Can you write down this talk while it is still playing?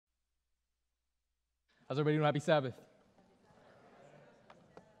How's everybody doing? Happy Sabbath.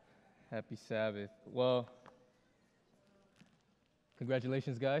 Happy Sabbath. Well,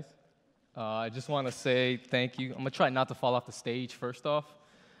 congratulations, guys. I just want to say thank you. I'm going to try not to fall off the stage first off.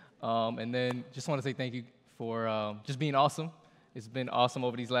 And then just want to say thank you for just being awesome. It's been awesome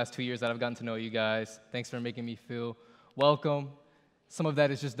over these last 2 years that I've gotten to know you guys. Thanks for making me feel welcome. Some of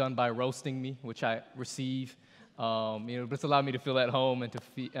that is just done by roasting me, which I receive. But it's allowed me to feel at home and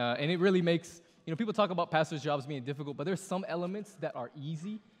and it really makes, people talk about pastors' jobs being difficult, but there's some elements that are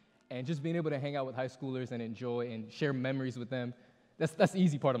easy, and just being able to hang out with high schoolers and enjoy and share memories with them, that's the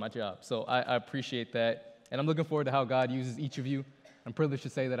easy part of my job. So I appreciate that, and I'm looking forward to how God uses each of you. I'm privileged to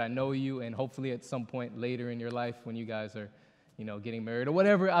say that I know you, and hopefully at some point later in your life when you guys are, getting married or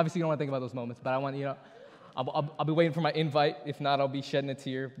whatever. Obviously, you don't want to think about those moments, but I want, I'll be waiting for my invite. If not, I'll be shedding a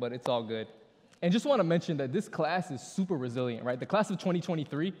tear, but it's all good. And just want to mention that this class is super resilient, right? The class of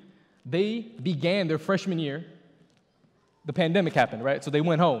 2023, they began their freshman year. The pandemic happened, right? So they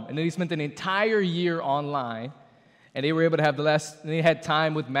went home, and then they spent an entire year online, and they were able to have they had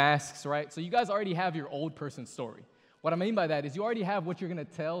time with masks, right? So you guys already have your old person story. What I mean by that is you already have what you're going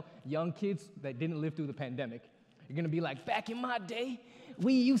to tell young kids that didn't live through the pandemic. You're going to be like, back in my day,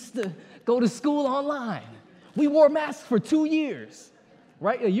 we used to go to school online. We wore masks for 2 years,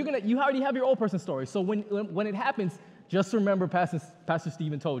 right? You already have your old person story. So when it happens, just remember Pastor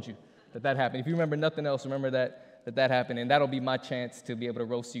Stephen told you that happened. If you remember nothing else, remember that happened, and that'll be my chance to be able to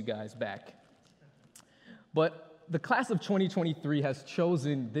roast you guys back. But the class of 2023 has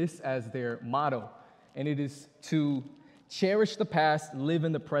chosen this as their motto, and it is to cherish the past, live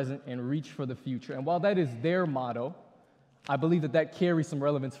in the present, and reach for the future. And while that is their motto, I believe that carries some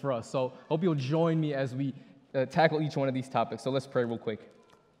relevance for us. So hope you'll join me as we tackle each one of these topics. So let's pray real quick.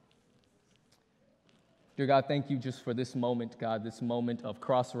 Dear God, thank you just for this moment, God, this moment of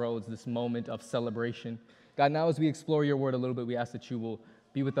crossroads, this moment of celebration. God, now as we explore your word a little bit, we ask that you will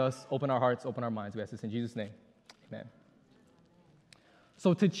be with us, open our hearts, open our minds. We ask this in Jesus' name. Amen.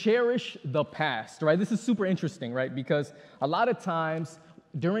 So to cherish the past, right? This is super interesting, right? Because a lot of times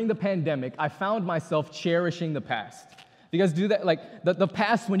during the pandemic, I found myself cherishing the past. You guys do that? Like the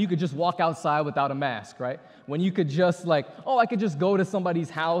past when you could just walk outside without a mask, right? When you could just I could just go to somebody's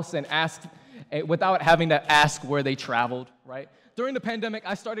house and ask without having to ask where they traveled, right? During the pandemic,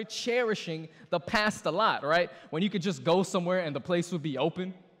 I started cherishing the past a lot, right? When you could just go somewhere and the place would be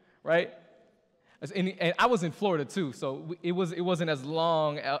open, right? And I was in Florida too, so it wasn't as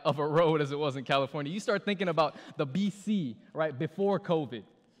long of a road as it was in California. You start thinking about the BC, right, before COVID.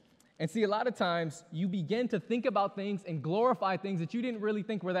 And see, a lot of times you begin to think about things and glorify things that you didn't really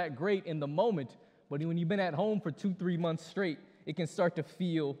think were that great in the moment, but when you've been at home for 2-3 months straight, it can start to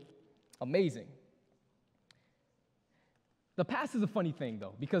feel amazing. The past is a funny thing,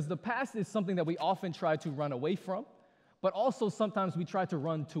 though, because the past is something that we often try to run away from, but also sometimes we try to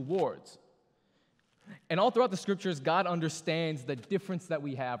run towards. And all throughout the scriptures, God understands the difference that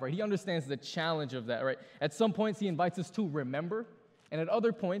we have, right? He understands the challenge of that, right? At some points, he invites us to remember, and at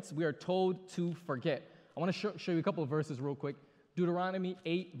other points, we are told to forget. I want to show you a couple of verses real quick. Deuteronomy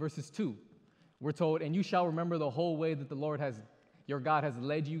 8, verses 2. We're told, and you shall remember the whole way that the Lord your God has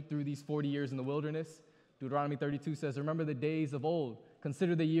led you through these 40 years in the wilderness. Deuteronomy 32 says, remember the days of old.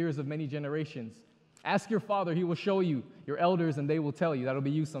 Consider the years of many generations. Ask your father, he will show you, your elders, and they will tell you. That'll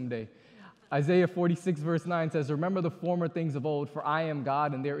be you someday. Isaiah 46, verse 9 says, remember the former things of old, for I am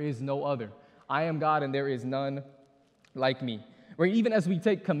God and there is no other. I am God and there is none like me. Right? Even as we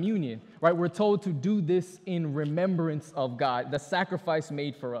take communion, right, we're told to do this in remembrance of God, the sacrifice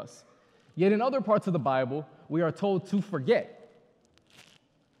made for us. Yet in other parts of the Bible, we are told to forget.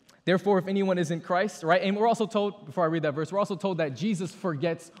 Therefore, if anyone is in Christ, right, and we're also told, before I read that verse, we're also told that Jesus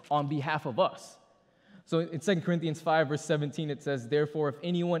forgets on behalf of us. So in 2 Corinthians 5, verse 17, it says, therefore, if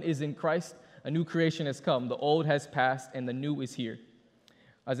anyone is in Christ, a new creation has come. The old has passed, and the new is here.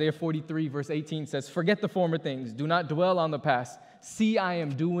 Isaiah 43, verse 18 says, forget the former things. Do not dwell on the past. See, I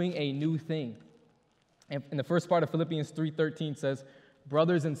am doing a new thing. And in the first part of Philippians 3:13 says,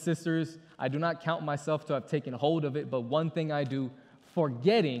 brothers and sisters, I do not count myself to have taken hold of it, but one thing I do,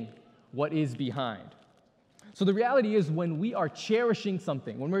 forgetting what is behind. So the reality is when we are cherishing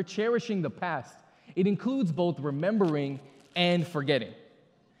something, when we're cherishing the past, it includes both remembering and forgetting.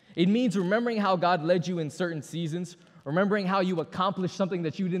 It means remembering how God led you in certain seasons, remembering how you accomplished something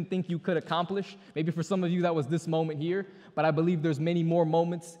that you didn't think you could accomplish. Maybe for some of you that was this moment here, but I believe there's many more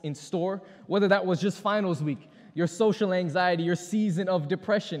moments in store. Whether that was just finals week, your social anxiety, your season of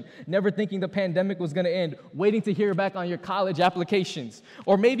depression, never thinking the pandemic was going to end, waiting to hear back on your college applications,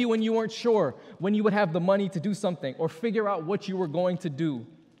 or maybe when you weren't sure when you would have the money to do something or figure out what you were going to do.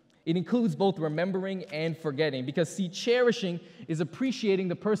 It includes both remembering and forgetting because, see, cherishing is appreciating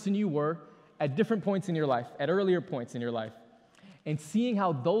the person you were at different points in your life, at earlier points in your life, and seeing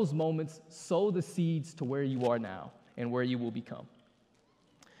how those moments sow the seeds to where you are now and where you will become.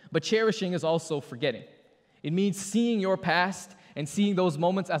 But cherishing is also forgetting. It means seeing your past and seeing those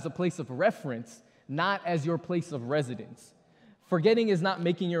moments as a place of reference, not as your place of residence. Forgetting is not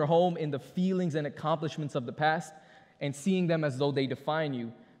making your home in the feelings and accomplishments of the past and seeing them as though they define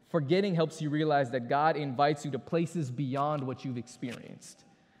you. Forgetting helps you realize that God invites you to places beyond what you've experienced.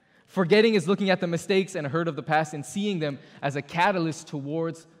 Forgetting is looking at the mistakes and hurt of the past and seeing them as a catalyst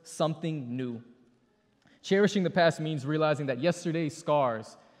towards something new. Cherishing the past means realizing that yesterday's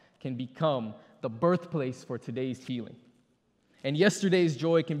scars can become the birthplace for today's healing. And yesterday's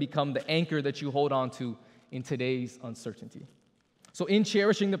joy can become the anchor that you hold on to in today's uncertainty. So in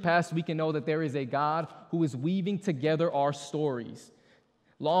cherishing the past, we can know that there is a God who is weaving together our stories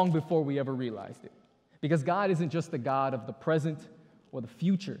long before we ever realized it. Because God isn't just the God of the present or the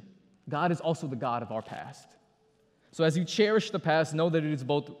future. God is also the God of our past. So as you cherish the past, know that it is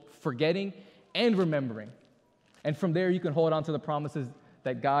both forgetting and remembering. And from there, you can hold on to the promises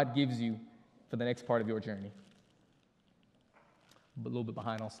that God gives you for the next part of your journey. A little bit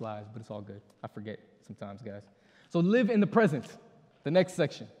behind on slides, but it's all good. I forget sometimes, guys. So live in the present. The next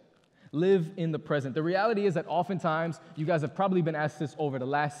section. Live in the present. The reality is that oftentimes, you guys have probably been asked this over the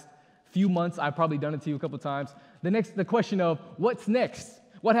last few months. I've probably done it to you a couple times. The question of what's next?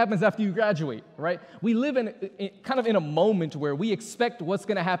 What happens after you graduate, right? We live in a moment where we expect what's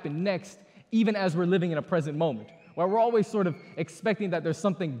going to happen next, even as we're living in a present moment, where we're always sort of expecting that there's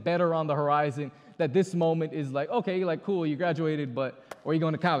something better on the horizon, that this moment is like, okay, like cool, you graduated, but where are you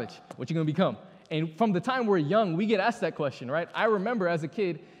going to college? What you going to become? And from the time we're young, we get asked that question, right? I remember as a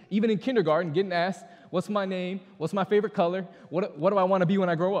kid, even in kindergarten, getting asked, what's my name? What's my favorite color? What do I want to be when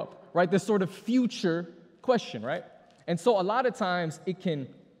I grow up, right? This sort of future question, right? And so a lot of times it can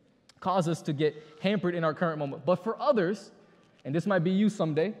cause us to get hampered in our current moment. But for others, and this might be you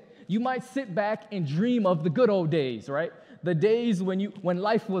someday, you might sit back and dream of the good old days, right? The days when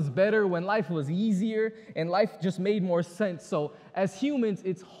life was better, when life was easier, and life just made more sense. So as humans,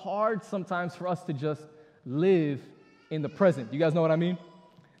 it's hard sometimes for us to just live in the present. You guys know what I mean?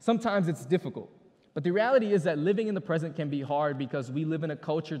 Sometimes it's difficult. But the reality is that living in the present can be hard because we live in a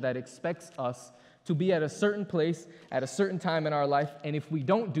culture that expects us to be at a certain place at a certain time in our life, and if we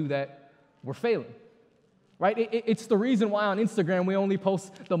don't do that, we're failing. Right? It's the reason why on Instagram we only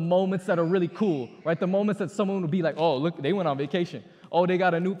post the moments that are really cool, right? The moments that someone would be like, oh, look, they went on vacation. Oh, they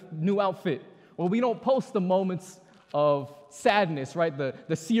got a new outfit. Well, we don't post the moments of sadness, right?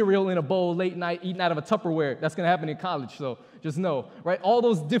 The cereal in a bowl late night eating out of a Tupperware. That's going to happen in college, so just know, right? All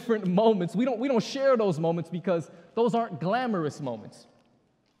those different moments, we don't share those moments because those aren't glamorous moments.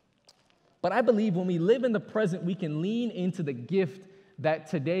 But I believe when we live in the present, we can lean into the gift that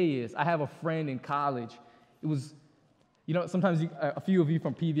today is. I have a friend in college. It was, sometimes a few of you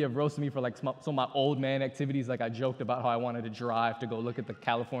from PV have roasted me for like some of my old man activities. Like I joked about how I wanted to drive to go look at the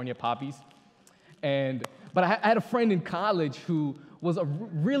California poppies. But I had a friend in college who was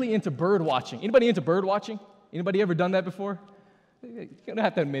really into bird watching. Anybody into bird watching? Anybody ever done that before? You don't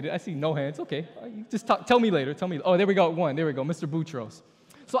have to admit it. I see no hands. Okay. You just tell me later. Oh, there we go. One. There we go. Mr. Boutros.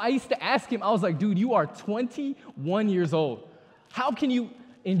 So I used to ask him, I was like, dude, you are 21 years old. How can you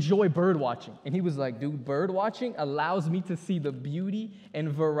enjoy bird watching? And he was like, dude, bird watching allows me to see the beauty and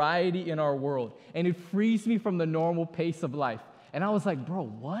variety in our world. And it frees me from the normal pace of life. And I was like, bro,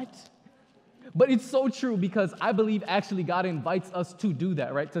 what? But it's so true because I believe actually God invites us to do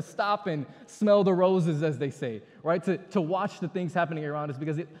that, right? To stop and smell the roses, as they say, right? To watch the things happening around us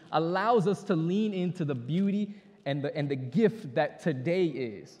because it allows us to lean into the beauty and the gift that today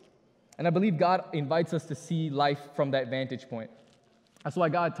is. And I believe God invites us to see life from that vantage point. That's why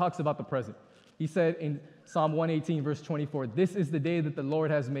God talks about the present. He said in Psalm 118, verse 24, this is the day that the Lord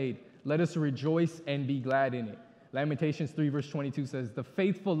has made. Let us rejoice and be glad in it. Lamentations 3, verse 22 says, the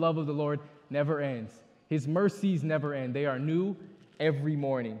faithful love of the Lord never ends. His mercies never end. They are new every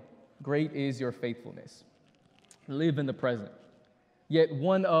morning. Great is your faithfulness. Live in the present. Yet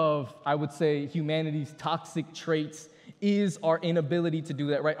one of, I would say, humanity's toxic traits is our inability to do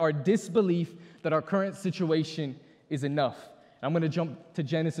that, right? Our disbelief that our current situation is enough. I'm going to jump to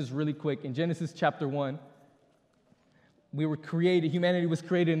Genesis really quick. In Genesis chapter 1, humanity was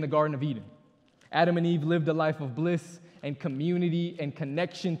created in the Garden of Eden. Adam and Eve lived a life of bliss and community and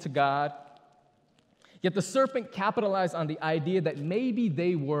connection to God. Yet the serpent capitalized on the idea that maybe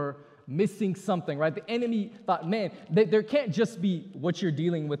they were missing something, right? The enemy thought, man, there can't just be what you're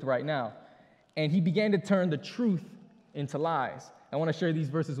dealing with right now. And he began to turn the truth into lies. I want to share these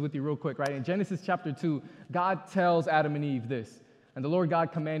verses with you real quick, right? In Genesis chapter 2, God tells Adam and Eve this. And the Lord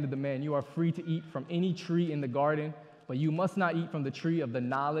God commanded the man, you are free to eat from any tree in the garden, but you must not eat from the tree of the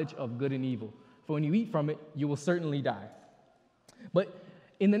knowledge of good and evil. For when you eat from it, you will certainly die. But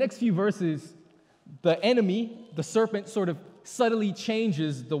in the next few verses, the enemy, the serpent, sort of subtly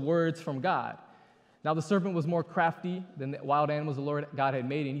changes the words from God. Now the serpent was more crafty than the wild animals the Lord God had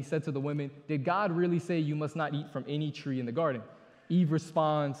made, and he said to the women, did God really say you must not eat from any tree in the garden? Eve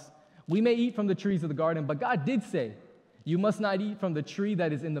responds, we may eat from the trees of the garden, but God did say, you must not eat from the tree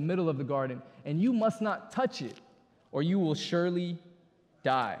that is in the middle of the garden, and you must not touch it, or you will surely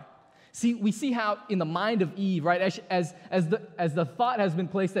die. See, we see how in the mind of Eve, right, as the thought has been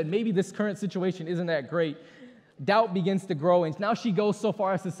placed that maybe this current situation isn't that great, doubt begins to grow, and now she goes so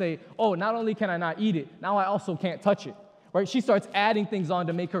far as to say, oh, not only can I not eat it, now I also can't touch it, right? She starts adding things on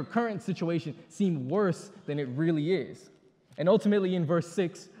to make her current situation seem worse than it really is. And ultimately in verse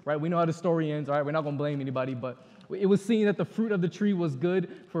 6, right, we know how the story ends, all right? We're not going to blame anybody, but it was seen that the fruit of the tree was good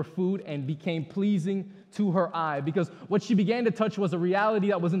for food and became pleasing to her eye, because what she began to touch was a reality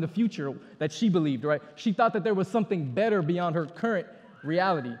that was in the future that she believed, right? She thought that there was something better beyond her current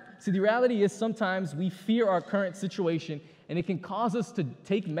reality. See, the reality is sometimes we fear our current situation, and it can cause us to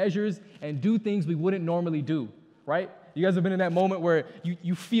take measures and do things we wouldn't normally do, right? You guys have been in that moment where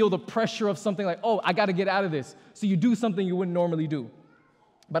you feel the pressure of something like, oh, I got to get out of this. So you do something you wouldn't normally do.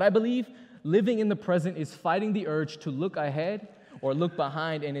 But I believe living in the present is fighting the urge to look ahead or look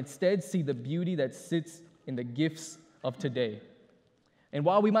behind and instead see the beauty that sits in the gifts of today. And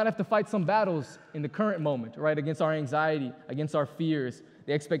while we might have to fight some battles in the current moment, right, against our anxiety, against our fears,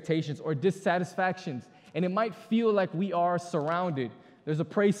 the expectations or dissatisfactions, and it might feel like we are surrounded. There's a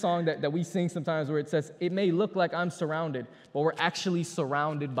praise song that we sing sometimes where it says, it may look like I'm surrounded, but we're actually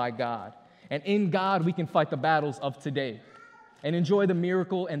surrounded by God. And in God, we can fight the battles of today and enjoy the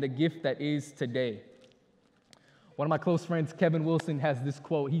miracle and the gift that is today. One of my close friends, Kevin Wilson, has this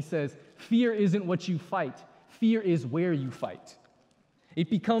quote. He says, fear isn't what you fight. Fear is where you fight.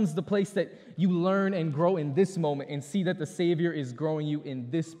 It becomes the place that you learn and grow in this moment and see that the Savior is growing you in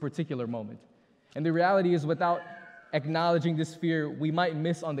this particular moment. And the reality is, without acknowledging this fear, we might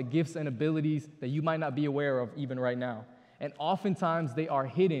miss on the gifts and abilities that you might not be aware of even right now. And oftentimes they are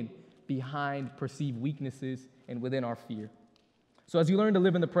hidden behind perceived weaknesses and within our fear. So as you learn to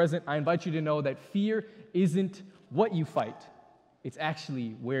live in the present, I invite you to know that fear isn't what you fight. It's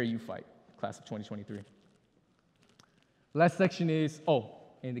actually where you fight, class of 2023. The last section is,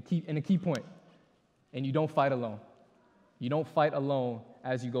 and the key point, and you don't fight alone. You don't fight alone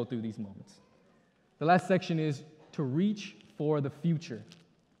as you go through these moments. The last section is to reach for the future.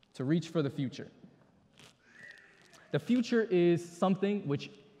 To reach for the future. The future is something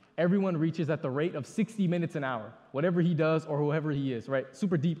which everyone reaches at the rate of 60 minutes an hour, whatever he does or whoever he is, right?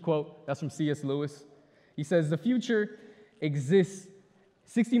 Super deep quote. That's from C.S. Lewis. He says, the future exists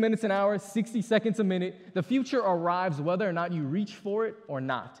 60 minutes an hour, 60 seconds a minute. The future arrives whether or not you reach for it or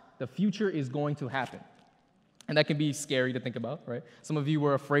not. The future is going to happen. And that can be scary to think about, right? Some of you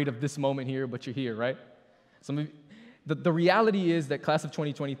were afraid of this moment here, but you're here, right? The reality is that class of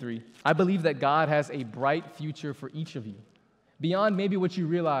 2023, I believe that God has a bright future for each of you. Beyond maybe what you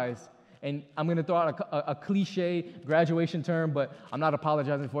realize, and I'm going to throw out a cliche graduation term, but I'm not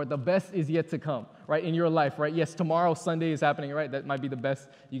apologizing for it. The best is yet to come, right, in your life, right? Yes, tomorrow, Sunday is happening, right? That might be the best.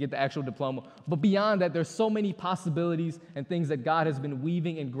 You get the actual diploma. But beyond that, there's so many possibilities and things that God has been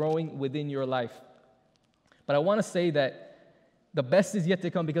weaving and growing within your life. But I want to say that the best is yet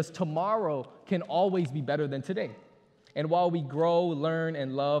to come because tomorrow can always be better than today. And while we grow, learn,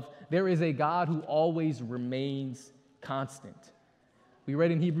 and love, there is a God who always remains constant. We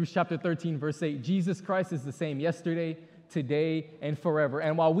read in Hebrews chapter 13, verse 8, Jesus Christ is the same yesterday, today, and forever.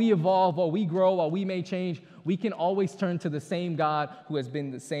 And while we evolve, while we grow, while we may change, we can always turn to the same God who has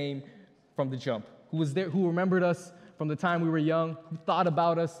been the same from the jump, who was there, who remembered us from the time we were young, who thought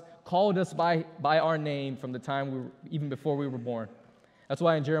about us, called us by our name from the time even before we were born. That's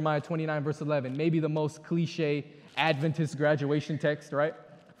why in Jeremiah 29, verse 11, maybe the most cliche Adventist graduation text, right?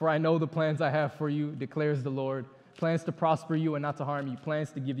 For I know the plans I have for you, declares the Lord. Plans to prosper you and not to harm you.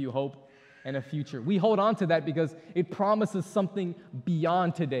 Plans to give you hope and a future. We hold on to that because it promises something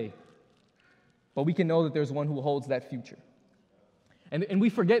beyond today. But we can know that there's one who holds that future. And we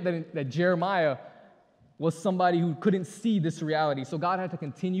forget that Jeremiah was somebody who couldn't see this reality. So God had to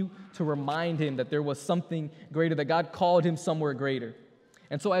continue to remind him that there was something greater, that God called him somewhere greater.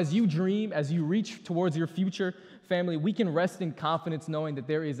 And so as you dream, as you reach towards your future, family, we can rest in confidence knowing that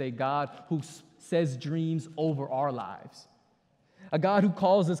there is a God who says dreams over our lives. A God who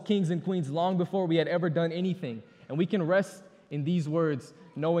calls us kings and queens long before we had ever done anything. And we can rest in these words,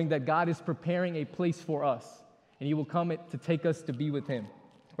 knowing that God is preparing a place for us, and he will come to take us to be with him,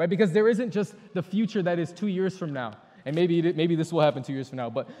 right? Because there isn't just the future that is 2 years from now, and maybe this will happen 2 years from now,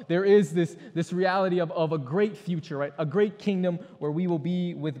 but there is this reality of a great future, right? A great kingdom where we will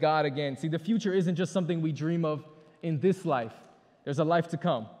be with God again. See, the future isn't just something we dream of in this life. There's a life to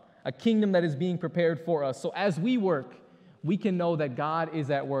come, a kingdom that is being prepared for us. So as we work, we can know that God is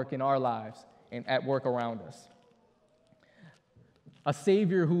at work in our lives and at work around us. A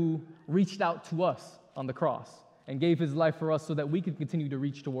Savior who reached out to us on the cross and gave his life for us so that we could continue to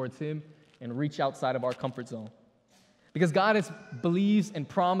reach towards him and reach outside of our comfort zone. Because God believes and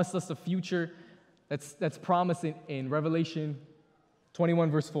promised us a future that's promised in Revelation 21,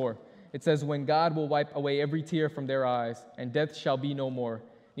 verse 4. It says, when God will wipe away every tear from their eyes, and death shall be no more,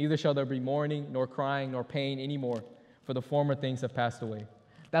 neither shall there be mourning, nor crying, nor pain anymore, for the former things have passed away.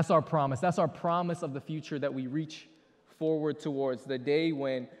 That's our promise. That's our promise of the future that we reach forward towards, the day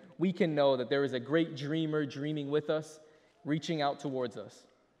when we can know that there is a great dreamer dreaming with us, reaching out towards us.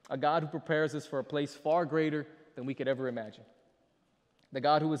 A God who prepares us for a place far greater than we could ever imagine. The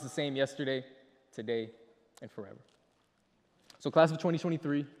God who is the same yesterday, today, and forever. So class of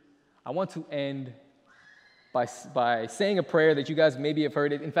 2023, I want to end by saying a prayer that you guys maybe have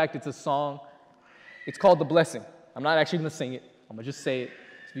heard it. In fact, it's a song. It's called The Blessing. I'm not actually going to sing it. I'm going to just say it.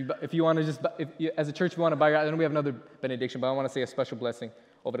 If you want to just, as a church, if you want to bow your eyes, I know we have another benediction, but I want to say a special blessing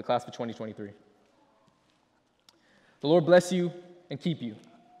over the class of 2023. The Lord bless you and keep you.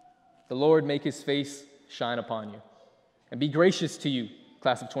 The Lord make his face shine upon you and be gracious to you,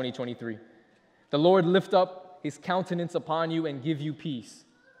 class of 2023. The Lord lift up his countenance upon you and give you peace.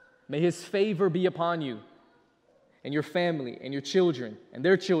 May his favor be upon you and your family and your children and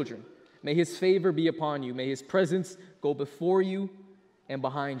their children. May his favor be upon you. May his presence go before you and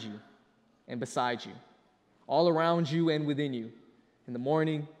behind you and beside you, all around you and within you, in the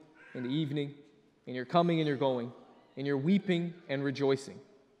morning, in the evening, in your coming and your going, in your weeping and rejoicing.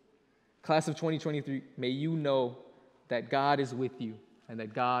 Class of 2023, may you know that God is with you and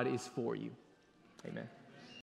that God is for you. Amen.